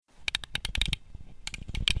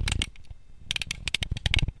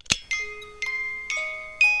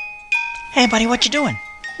Hey, buddy, what you doing?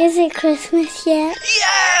 Is it Christmas yet?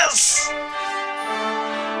 Yes!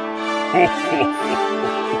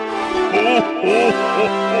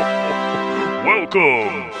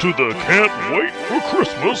 Welcome to the Can't Wait for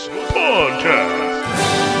Christmas podcast.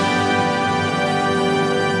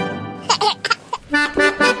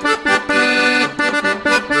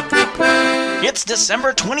 It's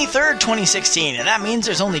December 23rd, 2016, and that means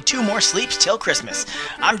there's only 2 more sleeps till Christmas.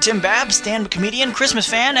 I'm Tim Babb, stand-up comedian, Christmas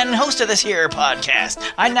fan, and host of this here podcast.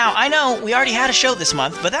 I know, we already had a show this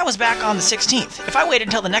month, but that was back on the 16th. If I waited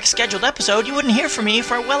until the next scheduled episode, you wouldn't hear from me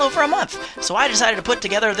for well over a month. So I decided to put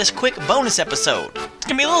together this quick bonus episode. It's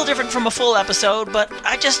gonna be a little different from a full episode, but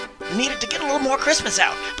I just needed to get a little more Christmas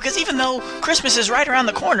out. Because even though Christmas is right around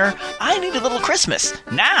the corner, I need a little Christmas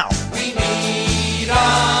now. We need a little Christmas now.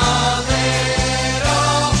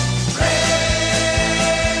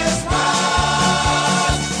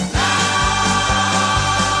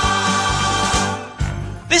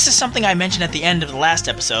 This is something I mentioned at the end of the last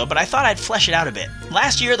episode, but I thought I'd flesh it out a bit.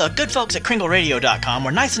 Last year, the good folks at KringleRadio.com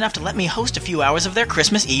were nice enough to let me host a few hours of their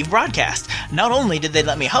Christmas Eve broadcast. Not only did they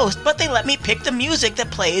let me host, but they let me pick the music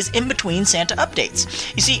that plays in between Santa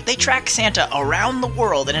updates. You see, they track Santa around the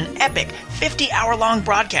world in an epic 50-hour-long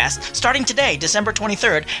broadcast starting today, December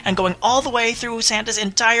 23rd, and going all the way through Santa's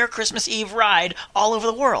entire Christmas Eve ride all over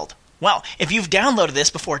the world. Well, if you've downloaded this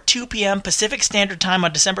before 2 p.m. Pacific Standard Time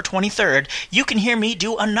on December 23rd, you can hear me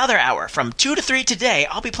do another hour. From 2 to 3 today,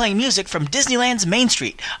 I'll be playing music from Disneyland's Main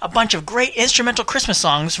Street, a bunch of great instrumental Christmas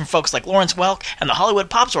songs from folks like Lawrence Welk and the Hollywood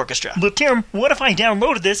Pops Orchestra. But Tim, what if I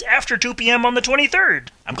downloaded this after 2 p.m. on the 23rd?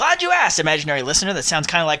 I'm glad you asked, imaginary listener that sounds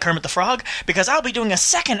kind of like Kermit the Frog, because I'll be doing a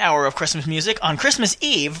second hour of Christmas music on Christmas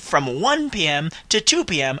Eve from 1 p.m. to 2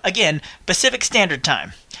 p.m., again, Pacific Standard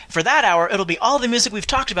Time. For that hour, it'll be all the music we've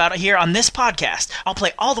talked about here on this podcast. I'll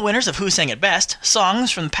play all the winners of Who Sang It Best,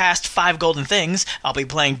 songs from the past 5 golden things. I'll be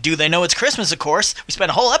playing Do They Know It's Christmas, of course. We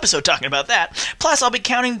spent a whole episode talking about that. Plus, I'll be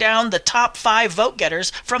counting down the top 5 vote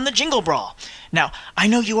getters from the Jingle Brawl. Now, I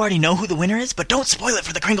know you already know who the winner is, but don't spoil it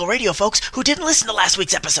for the Kringle Radio folks who didn't listen to last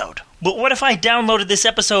week's episode. But what if I downloaded this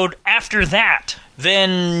episode after that?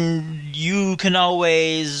 Then you can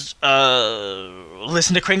always,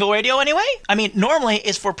 listen to Kringle Radio anyway? I mean, normally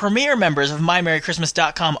it's for premier members of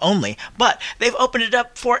MyMerryChristmas.com only, but they've opened it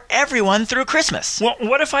up for everyone through Christmas. Well,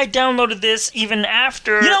 what if I downloaded this even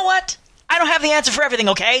after... You know what? I don't have the answer for everything,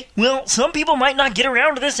 okay? Well, some people might not get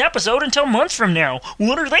around to this episode until months from now.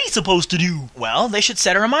 What are they supposed to do? Well, they should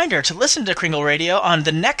set a reminder to listen to Kringle Radio on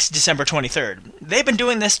the next December 23rd. They've been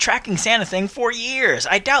doing this tracking Santa thing for years.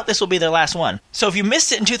 I doubt this will be their last one. So if you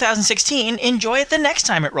missed it in 2016, enjoy it the next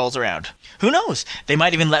time it rolls around. Who knows? They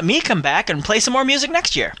might even let me come back and play some more music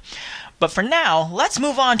next year. But for now, let's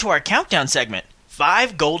move on to our countdown segment,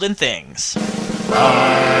 5 Golden Things.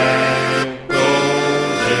 5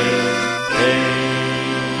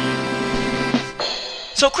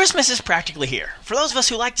 So Christmas is practically here. For those of us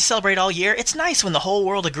who like to celebrate all year, it's nice when the whole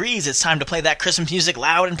world agrees it's time to play that Christmas music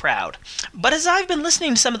loud and proud. But as I've been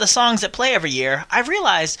listening to some of the songs that play every year, I've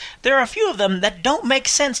realized there are a few of them that don't make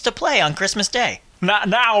sense to play on Christmas Day.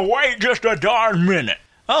 Now wait just a darn minute.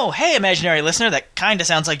 Oh, hey, imaginary listener, that kinda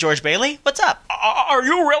sounds like George Bailey. What's up? Are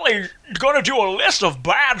you really gonna do a list of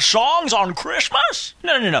bad songs on Christmas?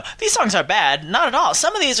 No. These songs are bad. Not at all.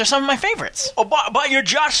 Some of these are some of my favorites. Oh, but you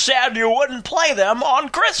just said you wouldn't play them on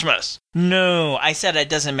Christmas. No, I said it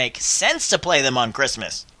doesn't make sense to play them on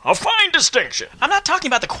Christmas. A fine distinction. I'm not talking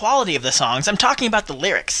about the quality of the songs, I'm talking about the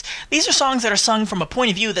lyrics. These are songs that are sung from a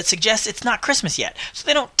point of view that suggests it's not Christmas yet, so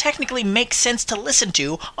they don't technically make sense to listen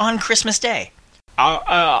to on Christmas Day.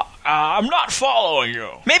 I'm not following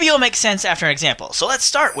you. Maybe it'll make sense after an example. So let's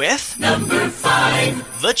start with... Number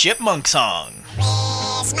 5. The Chipmunk Song.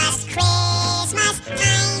 Christmas, Christmas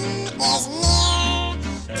time is near.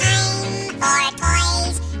 Time for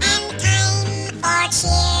toys and time for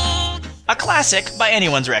cheer. A classic by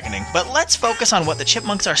anyone's reckoning, but let's focus on what the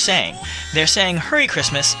Chipmunks are saying. They're saying, hurry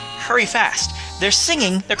Christmas, hurry fast. They're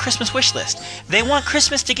singing their Christmas wish list. They want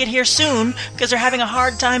Christmas to get here soon because they're having a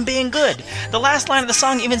hard time being good. The last line of the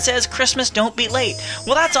song even says, Christmas, don't be late.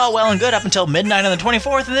 Well, that's all well and good up until midnight on the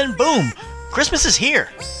 24th, and then boom, Christmas is here.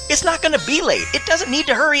 It's not going to be late. It doesn't need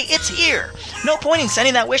to hurry. It's here. No point in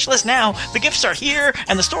sending that wish list now. The gifts are here,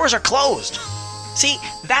 and the stores are closed. See,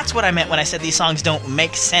 that's what I meant when I said these songs don't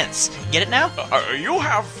make sense. Get it now? You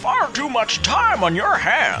have far too much time on your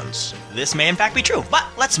hands. This may in fact be true, but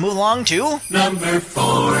let's move along to... Number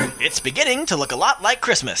 4. It's beginning to look a lot like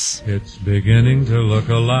Christmas. It's beginning to look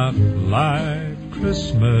a lot like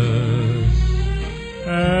Christmas.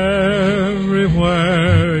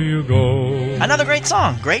 Everywhere you go. Another great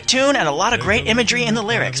song, great tune, and a lot of great imagery in the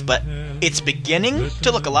lyrics, but It's beginning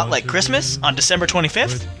to look a lot like Christmas on December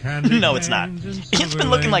 25th? No, it's not. It's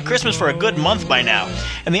been looking like Christmas for a good month by now.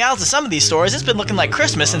 In the aisles of some of these stores, it's been looking like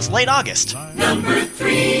Christmas since late August. Number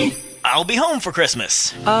 3. I'll be home for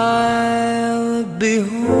Christmas. I'll be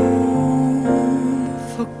home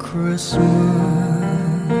for Christmas.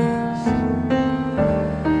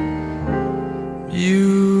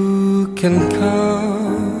 You can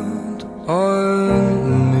count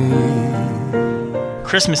on me.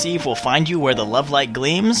 Christmas Eve will find you where the love light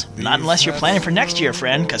gleams. Not unless you're planning for next year,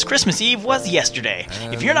 friend, because Christmas Eve was yesterday.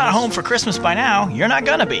 If you're not home for Christmas by now, you're not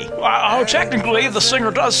gonna be. Well, technically, the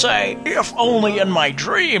singer does say, "if only in my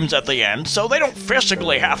dreams" at the end, so they don't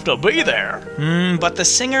physically have to be there. But the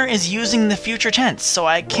singer is using the future tense, so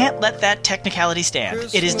I can't let that technicality stand.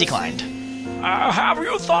 It is declined. Have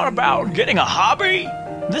you thought about getting a hobby?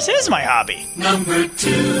 This is my hobby. Number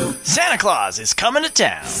 2. Santa Claus is coming to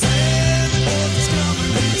town.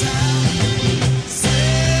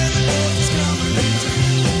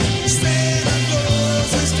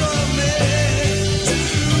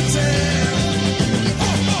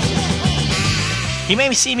 He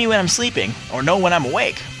may see me when I'm sleeping, or know when I'm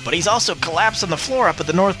awake, but he's also collapsed on the floor up at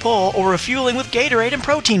the North Pole or refueling with Gatorade and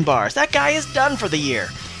protein bars. That guy is done for the year.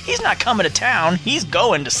 He's not coming to town, he's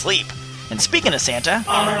going to sleep. And speaking of Santa,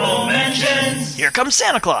 Honorable mentions. here comes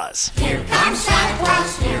Santa Claus. Here comes Santa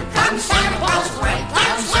Claus, here comes Santa Claus, right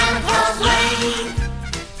down Santa Claus Lane.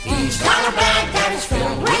 He's got a bag that is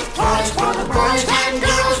filled with toys for the boys and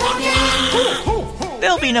girls again.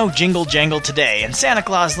 There'll be no jingle jangle today, and Santa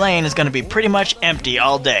Claus Lane is going to be pretty much empty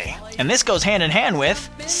all day. And this goes hand in hand with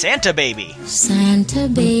Santa Baby. Santa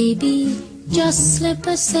baby, just slip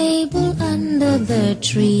a sable under the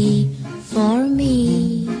tree for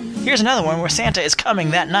me. Here's another one where Santa is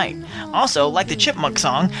coming that night. Also, like the Chipmunk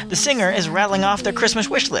song, the singer is rattling off their Christmas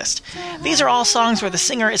wish list. These are all songs where the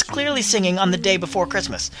singer is clearly singing on the day before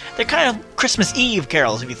Christmas. They're kind of Christmas Eve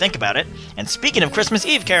carols if you think about it. And speaking of Christmas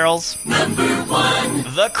Eve carols, Number 1.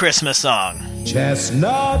 the Christmas song.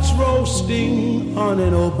 Chestnuts roasting on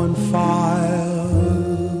an open fire,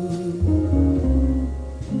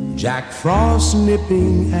 Jack Frost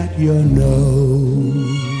nipping at your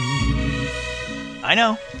nose.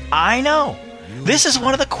 I know. This is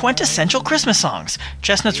one of the quintessential Christmas songs.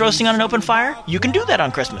 Chestnuts roasting on an open fire? You can do that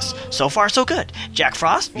on Christmas. So far, so good. Jack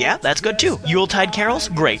Frost? Yeah, that's good too. Yuletide carols?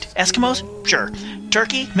 Great. Eskimos? Sure.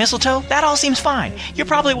 Turkey? Mistletoe? That all seems fine. You're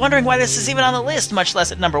probably wondering why this is even on the list, much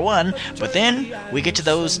less at number 1. But then, we get to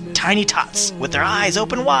those tiny tots with their eyes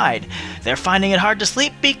open wide. They're finding it hard to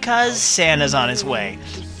sleep because Santa's on his way.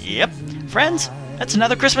 Yep. Friends, that's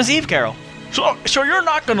another Christmas Eve carol. So you're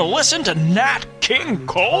not gonna listen to Nat King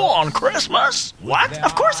Cole on Christmas? What?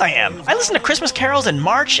 Of course I am. I listen to Christmas carols in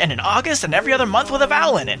March and in August and every other month with a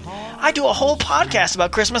vowel in it. I do a whole podcast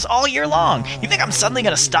about Christmas all year long. You think I'm suddenly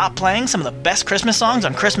going to stop playing some of the best Christmas songs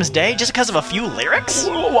on Christmas Day just because of a few lyrics?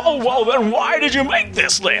 Well, then why did you make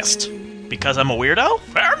this list? Because I'm a weirdo?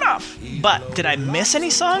 Fair enough. But did I miss any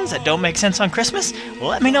songs that don't make sense on Christmas? Well,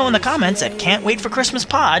 let me know in the comments at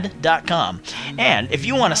can'twaitforchristmaspod.com. And if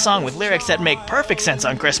you want a song with lyrics that make perfect sense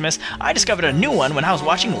on Christmas, I discovered a new one when I was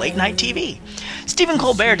watching late night TV. Stephen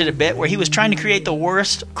Colbert did a bit where he was trying to create the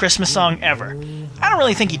worst Christmas song ever. I don't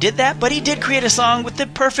really think he did that, but he did create a song with the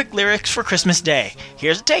perfect lyrics for Christmas Day.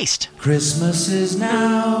 Here's a taste. Christmas is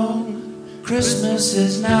now, Christmas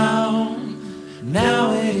is now.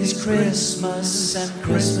 Now it is Christmas, and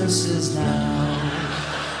Christmas is now.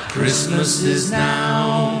 Christmas is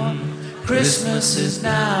now, Christmas is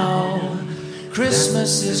now.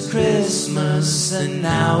 Christmas is Christmas, and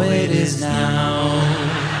now it is now.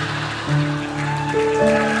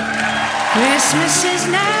 Christmas is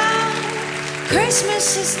now,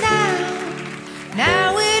 Christmas is now.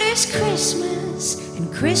 Now it is Christmas,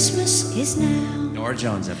 and Christmas is now. Nora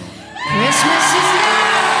Jones, everyone. Christmas is now.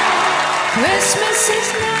 Christmas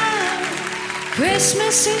is now,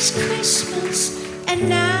 Christmas is Christmas, and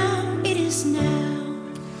now it is now.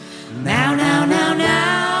 Now, now, now,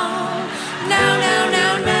 now, now, now, now,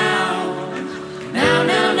 now, now, now,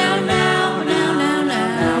 now, now, now, now,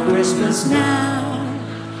 now, Christmas now,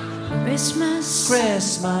 Christmas,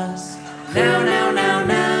 Christmas. now, now, now,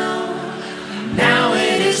 now, now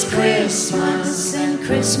it is Christmas, and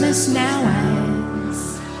Christmas now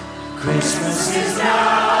ends. Christmas is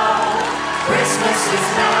now. Christmas is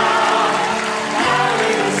now. Now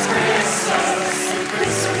it is Christmas, and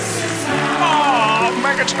Christmas is now. Oh,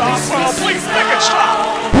 make it stop. Oh, please make it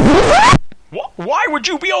stop. Why would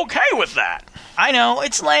you be okay with that? I know,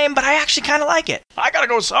 it's lame, but I actually kind of like it. I gotta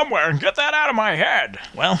go somewhere and get that out of my head.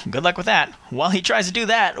 Well, good luck with that. While he tries to do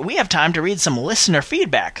that, we have time to read some listener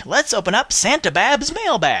feedback. Let's open up Santa Bab's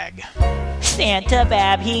mailbag. Santa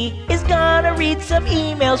Bab, he is gonna read some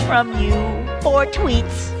emails from you, or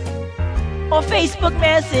tweets, or Facebook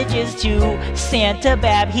messages too. Santa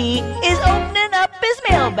Bab, he is opening up his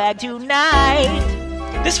mailbag tonight.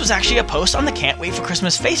 This was actually a post on the Can't Wait for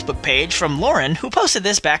Christmas Facebook page from Lauren, who posted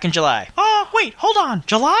this back in July. Wait, hold on.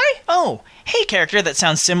 July? Oh, hey, character that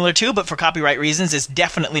sounds similar to, but for copyright reasons is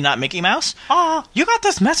definitely not Mickey Mouse. You got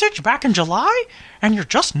this message back in July, and you're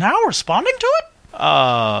just now responding to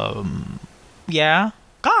it? Yeah.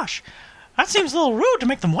 Gosh, that seems a little rude to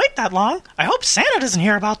make them wait that long. I hope Santa doesn't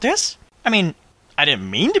hear about this. I mean, I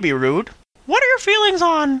didn't mean to be rude. What are your feelings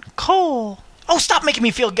on coal? Oh, stop making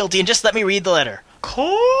me feel guilty and just let me read the letter.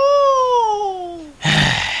 Coal!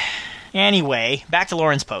 Anyway, back to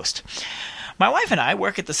Lauren's post. My wife and I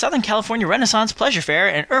work at the Southern California Renaissance Pleasure Fair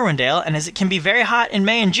in Irwindale, and as it can be very hot in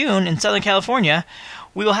May and June in Southern California,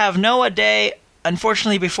 we will have a day,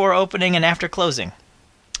 unfortunately, before opening and after closing.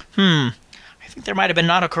 I think there might have been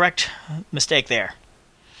not a correct mistake there.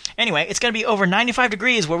 Anyway, it's going to be over 95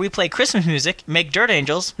 degrees where we play Christmas music, make dirt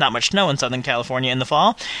angels, not much snow in Southern California in the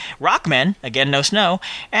fall, rock men, again no snow,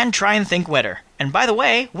 and try and think winter. And by the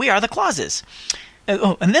way, we are the Clauses.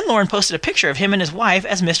 And then Lauren posted a picture of him and his wife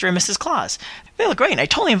as Mr. and Mrs. Claus. They look great, and I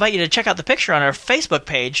totally invite you to check out the picture on our Facebook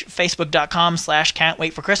page,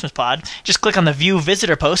 facebook.com/can'twaitforchristmaspod. Just click on the View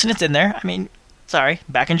Visitor post, and it's in there. I mean, sorry,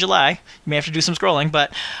 back in July. You may have to do some scrolling,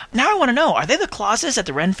 but now I want to know, are they the Clauses at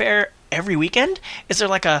the Ren Fair every weekend? Is there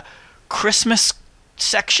like a Christmas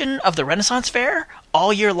section of the Renaissance Fair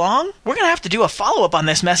all year long? We're going to have to do a follow-up on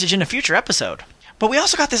this message in a future episode. But we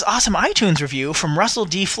also got this awesome iTunes review from Russell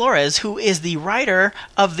D. Flores, who is the writer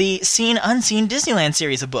of the Seen Unseen Disneyland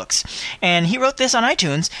series of books. And he wrote this on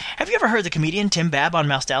iTunes. Have you ever heard the comedian Tim Babb on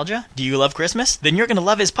Moustalgia? Do you love Christmas? Then you're going to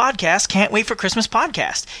love his podcast, Can't Wait for Christmas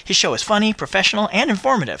Podcast. His show is funny, professional, and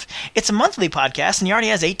informative. It's a monthly podcast, and he already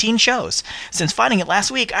has 18 shows. Since finding it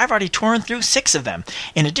last week, I've already torn through 6 of them,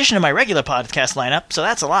 in addition to my regular podcast lineup, so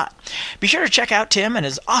that's a lot. Be sure to check out Tim and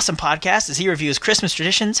his awesome podcast as he reviews Christmas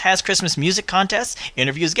traditions, has Christmas music contests,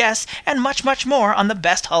 interviews guests, and much, much more on the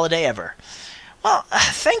best holiday ever. Well,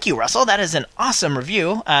 thank you, Russell. That is an awesome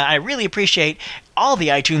review. I really appreciate all the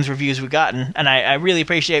iTunes reviews we've gotten, and I really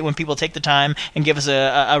appreciate when people take the time and give us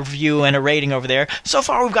a review and a rating over there. So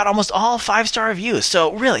far, we've got almost all 5-star reviews,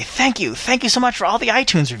 so really, thank you. Thank you so much for all the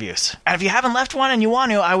iTunes reviews. And if you haven't left one and you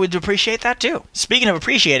want to, I would appreciate that too. Speaking of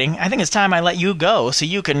appreciating, I think it's time I let you go so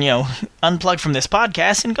you can, unplug from this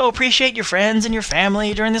podcast and go appreciate your friends and your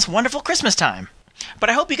family during this wonderful Christmas time.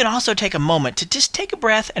 But I hope you can also take a moment to just take a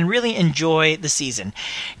breath and really enjoy the season.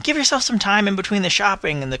 Give yourself some time in between the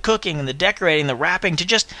shopping and the cooking and the decorating, the wrapping, to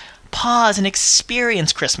just pause and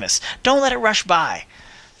experience Christmas. Don't let it rush by.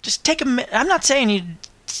 Just take a minute. I'm not saying you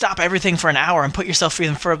stop everything for an hour and put yourself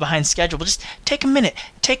even further behind schedule, but just take a minute,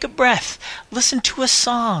 take a breath, listen to a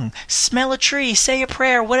song, smell a tree, say a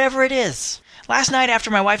prayer, whatever it is. Last night,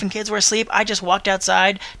 after my wife and kids were asleep, I just walked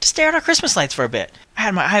outside to stare at our Christmas lights for a bit. I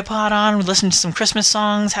had my iPod on, listened to some Christmas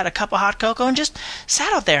songs, had a cup of hot cocoa, and just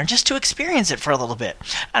sat out there and just to experience it for a little bit.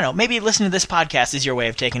 I don't know, maybe listening to this podcast is your way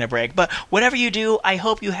of taking a break, but whatever you do, I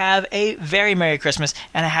hope you have a very Merry Christmas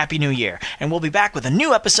and a Happy New Year. And we'll be back with a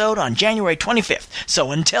new episode on January 25th.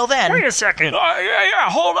 So until then... Wait a second.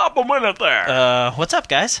 Hold up a minute there. What's up,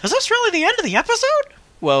 guys? Is this really the end of the episode?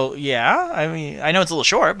 Well, yeah. I mean, I know it's a little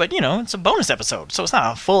short, but, it's a bonus episode. So it's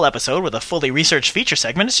not a full episode with a fully researched feature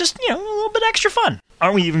segment. It's just, a little bit extra fun.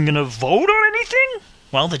 Aren't we even going to vote on anything?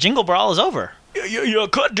 Well, the Jingle Brawl is over. You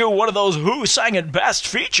could do one of those Who Sang It Best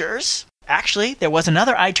features. Actually, there was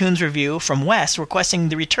another iTunes review from Wes requesting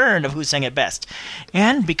the return of Who Sang It Best.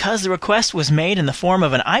 And because the request was made in the form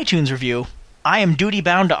of an iTunes review, I am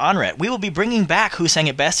duty-bound to honor it. We will be bringing back Who Sang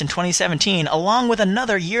It Best in 2017, along with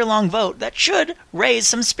another year-long vote that should raise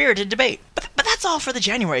some spirited debate. But that's all for the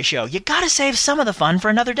January show. You gotta save some of the fun for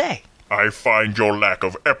another day. I find your lack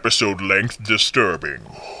of episode length disturbing.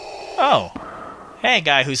 Oh. Hey,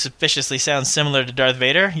 guy who suspiciously sounds similar to Darth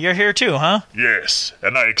Vader. You're here too, huh? Yes,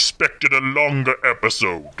 and I expected a longer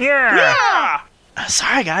episode. Yeah!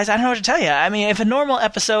 Sorry, guys, I don't know what to tell you. I mean, if a normal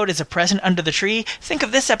episode is a present under the tree, think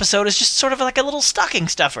of this episode as just sort of like a little stocking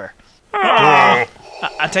stuffer.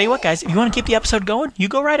 I'll tell you what, guys, if you want to keep the episode going, you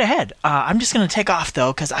go right ahead. I'm just going to take off,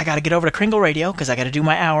 though, because I got to get over to Kringle Radio, because I got to do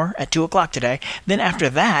my hour at 2 o'clock today. Then after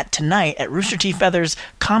that, tonight, at Rooster T. Feathers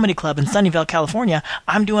Comedy Club in Sunnyvale, California,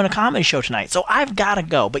 I'm doing a comedy show tonight, so I've got to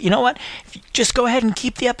go. But you know what? Just go ahead and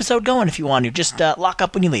keep the episode going if you want to. Just lock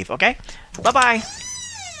up when you leave, okay? Bye-bye.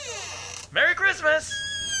 Merry Christmas!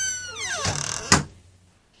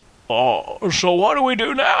 Oh, so what do we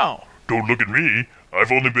do now? Don't look at me.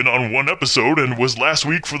 I've only been on one episode and was last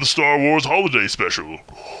week for the Star Wars Holiday Special.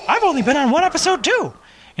 I've only been on one episode, too.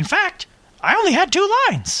 In fact, I only had 2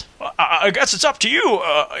 lines. I guess it's up to you,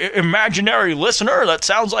 imaginary listener that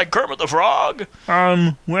sounds like Kermit the Frog.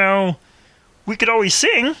 Well, we could always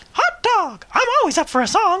sing. Hot dog! I'm always up for a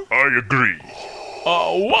song. I agree.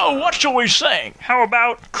 What shall we sing? How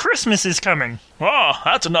about Christmas is Coming? Oh,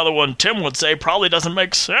 that's another one Tim would say probably doesn't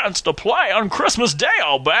make sense to play on Christmas Day,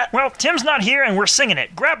 I'll bet. Well, Tim's not here and we're singing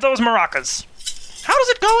it. Grab those maracas. How does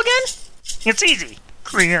it go again? It's easy.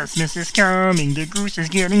 Christmas is coming, the goose is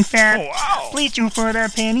getting fat. Oh, wow. Please you put a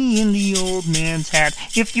penny in the old man's hat.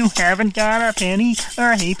 If you haven't got a penny,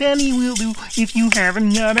 a halfpenny will do. If you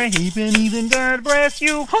haven't got a halfpenny, then God bless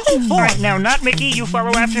you. Oh, all right, now, not Mickey, you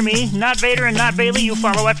follow after me. Not Vader and not Bailey, you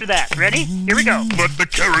follow after that. Ready? Here we go. Let the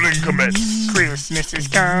caroling commence. Christmas is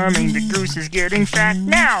coming, the goose is getting fat.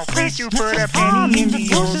 Now, please you put a penny in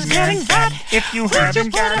the old man's hat. If you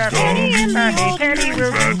haven't got a penny, a halfpenny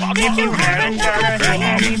will do. If you haven't got a penny,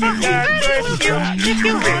 then God bless you. If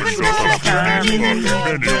you haven't got a penny, then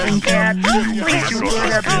God bless you. Please you put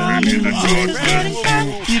a penny in the old man's hat.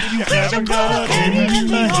 If you haven't got a penny, a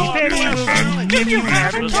halfpenny will do. If you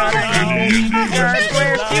haven't got a penny, then God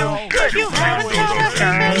bless you. If you haven't got a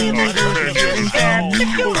penny, then God bless you.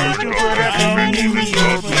 If you haven't got a penny in the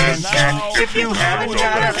old man's hat. If you haven't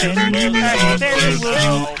got a penny, a halfpenny will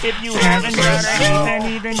do. If you haven't got a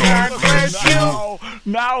halfpenny, then God bless you.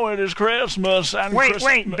 Now it is Christmas and Wait,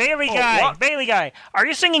 Bailey guy, are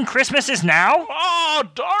you singing Christmas is Now? Oh,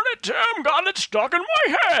 darn it, Tim, got it stuck in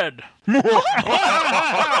my head.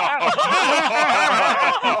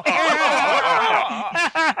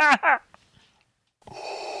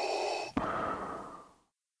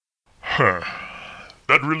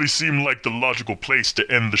 That really seemed like the logical place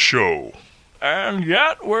to end the show. And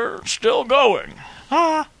yet we're still going.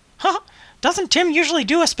 Doesn't Tim usually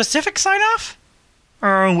do a specific sign-off?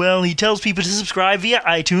 Well, he tells people to subscribe via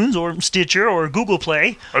iTunes or Stitcher or Google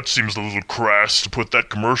Play. That seems a little crass to put that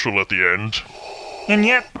commercial at the end. And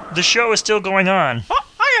yet, the show is still going on. Oh,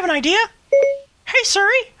 I have an idea. Hey,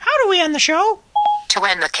 Suri, how do we end the show? To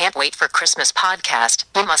end the Can't Wait for Christmas podcast,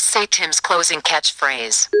 we must say Tim's closing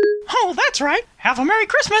catchphrase. Oh, that's right. Have a Merry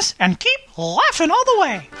Christmas and keep laughing all the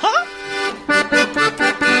way.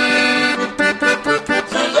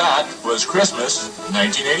 And that was Christmas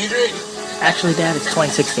 1983. Actually, Dad, it's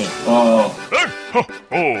 2016. Oh,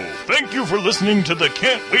 thank you for listening to the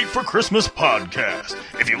Can't Wait for Christmas podcast.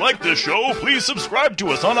 If you like this show, please subscribe to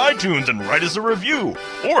us on iTunes and write us a review.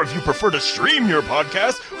 Or if you prefer to stream your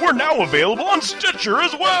podcast, we're now available on Stitcher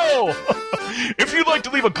as well. If you'd like to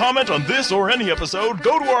leave a comment on this or any episode,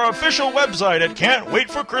 go to our official website at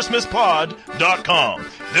can'twaitforchristmaspod.com.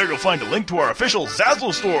 There you'll find a link to our official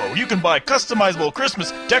Zazzle store where you can buy customizable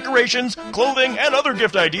Christmas decorations, clothing, and other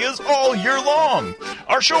gift ideas all year long.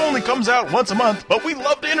 Our show only comes out once a month, but we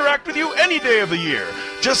love to interact with you any day of the year.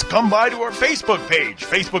 Just come by to our Facebook page,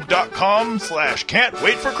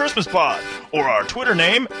 facebook.com/can'twaitforchristmaspod, or our Twitter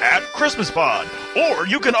name @ChristmasPod. Or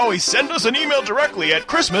you can always send us an email directly at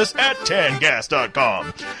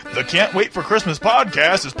christmas@tangas.com. The Can't Wait for Christmas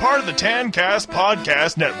podcast is part of the Tancast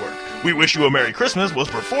Podcast Network. We Wish You a Merry Christmas was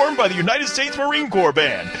performed by the United States Marine Corps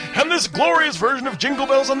Band, and this glorious version of Jingle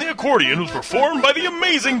Bells on the Accordion was performed by the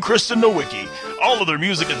amazing Kristen Nowicki. All of their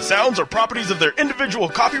music and sounds are properties of their individual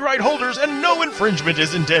copyright holders, and no infringement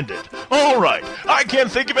is intended. All right, I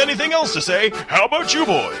can't think of anything else to say. How about you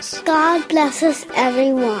boys? God bless us,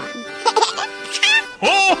 everyone. Ho, ho, ho!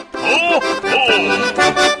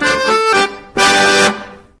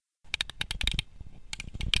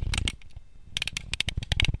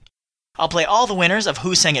 I'll play all the winners of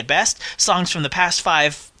Who Sang It Best, songs from the past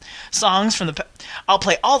 5 songs from the I'll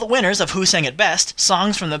play all the winners of Who Sang It Best,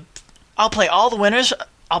 songs from the I'll play all the winners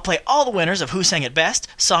of Who Sang It Best,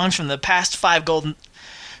 songs from the past 5 golden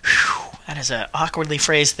Whew, that is an awkwardly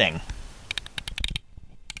phrased thing.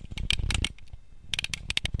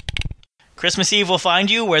 Christmas Eve will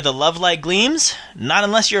find you where the love light gleams, not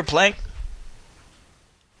unless you're playing...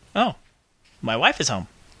 Oh, my wife is home.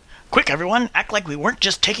 Quick, everyone, act like we weren't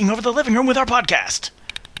just taking over the living room with our podcast.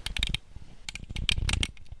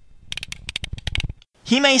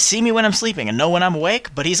 He may see me when I'm sleeping and know when I'm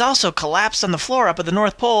awake, but he's also collapsed on the floor up at the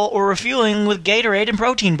North Pole or refueling with Gatorade and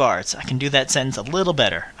protein bars. I can do that sentence a little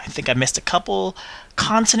better. I think I missed a couple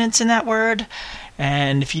consonants in that word,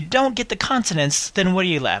 and if you don't get the consonants, then what are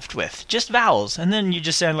you left with? Just vowels, and then you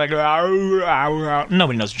just sound like...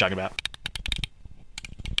 Nobody knows what you're talking about.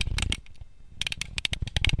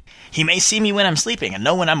 He may see me when I'm sleeping and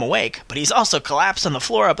know when I'm awake, but he's also collapsed on the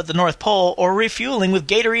floor up at the North Pole or refueling with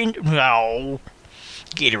Gatorene. Oh,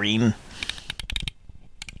 Gatorene.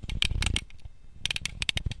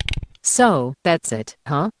 So, that's it,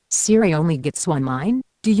 huh? Siri only gets one line?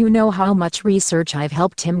 Do you know how much research I've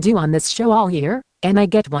helped him do on this show all year? And I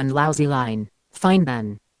get one lousy line. Fine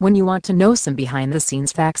then. When you want to know some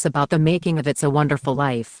behind-the-scenes facts about the making of It's a Wonderful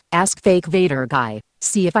Life, ask Fake Vader Guy.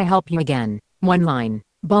 See if I help you again. One line.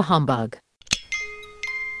 Bah humbug.